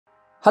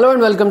Hello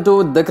and welcome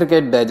to the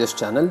Cricket Digest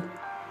channel.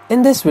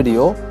 In this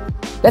video,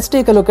 let's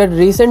take a look at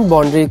recent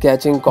boundary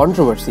catching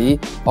controversy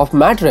of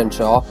Matt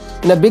Renshaw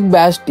in a Big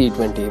Bash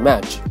T20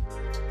 match.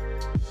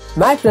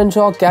 Matt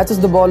Renshaw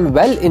catches the ball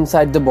well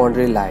inside the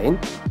boundary line,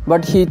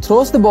 but he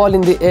throws the ball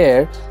in the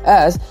air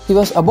as he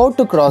was about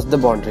to cross the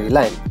boundary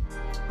line.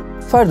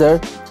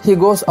 Further, he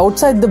goes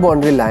outside the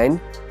boundary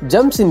line,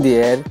 jumps in the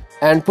air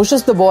and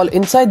pushes the ball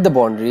inside the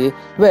boundary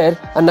where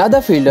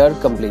another fielder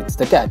completes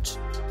the catch.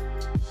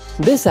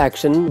 This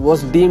action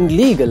was deemed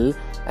legal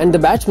and the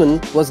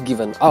batsman was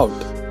given out.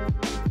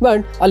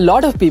 But a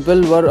lot of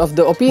people were of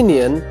the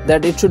opinion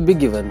that it should be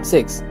given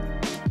 6.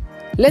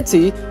 Let's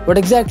see what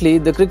exactly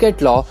the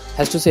cricket law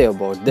has to say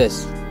about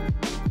this.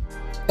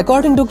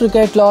 According to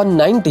Cricket Law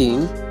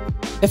 19,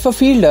 if a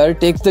fielder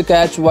takes the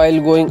catch while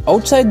going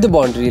outside the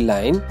boundary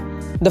line,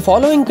 the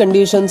following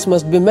conditions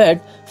must be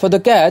met for the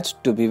catch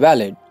to be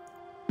valid.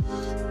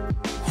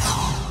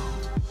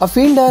 A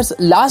fielder's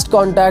last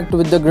contact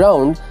with the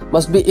ground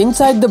must be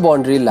inside the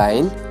boundary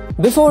line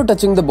before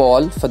touching the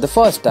ball for the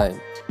first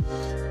time.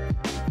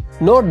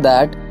 Note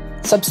that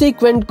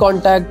subsequent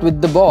contact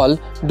with the ball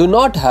do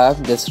not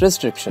have this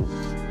restriction.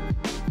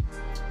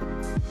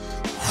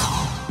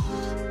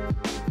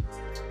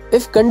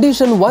 If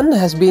condition 1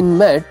 has been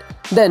met,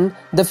 then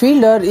the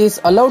fielder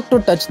is allowed to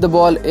touch the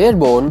ball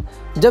airborne,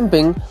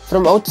 jumping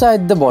from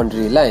outside the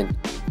boundary line.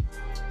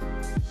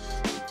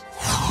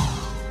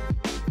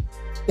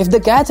 If the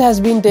catch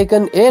has been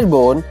taken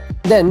airborne,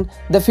 then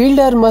the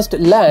fielder must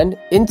land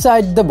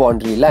inside the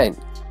boundary line.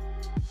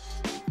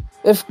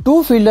 If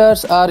two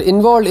fielders are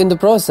involved in the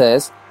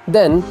process,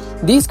 then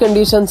these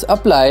conditions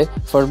apply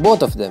for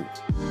both of them.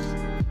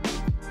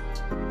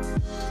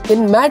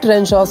 In Matt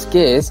Renshaw's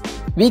case,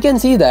 we can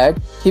see that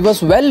he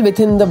was well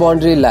within the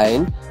boundary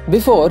line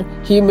before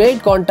he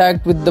made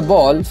contact with the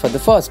ball for the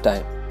first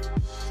time.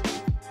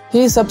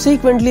 He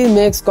subsequently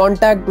makes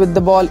contact with the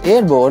ball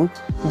airborne,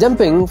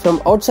 jumping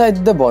from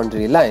outside the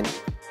boundary line.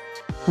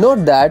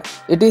 Note that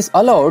it is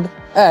allowed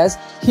as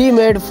he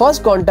made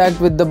first contact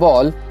with the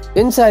ball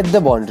inside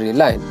the boundary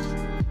line.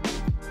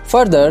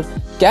 Further,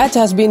 catch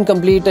has been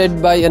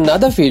completed by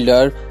another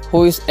fielder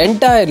who is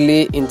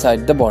entirely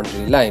inside the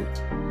boundary line.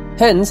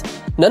 Hence,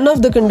 none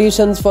of the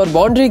conditions for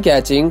boundary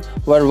catching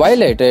were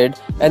violated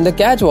and the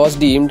catch was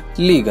deemed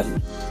legal.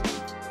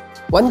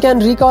 One can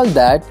recall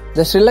that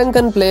the Sri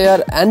Lankan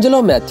player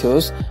Angelo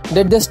Matthews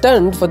did this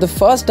stunt for the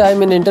first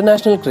time in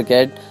international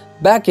cricket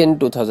back in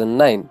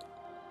 2009.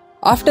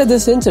 After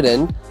this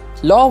incident,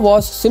 law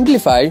was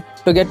simplified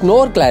to get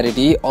more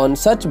clarity on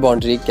such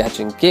boundary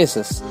catching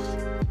cases.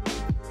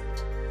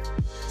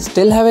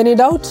 Still have any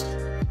doubts?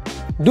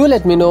 Do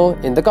let me know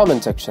in the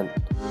comment section.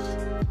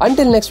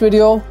 Until next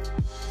video,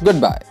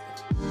 goodbye.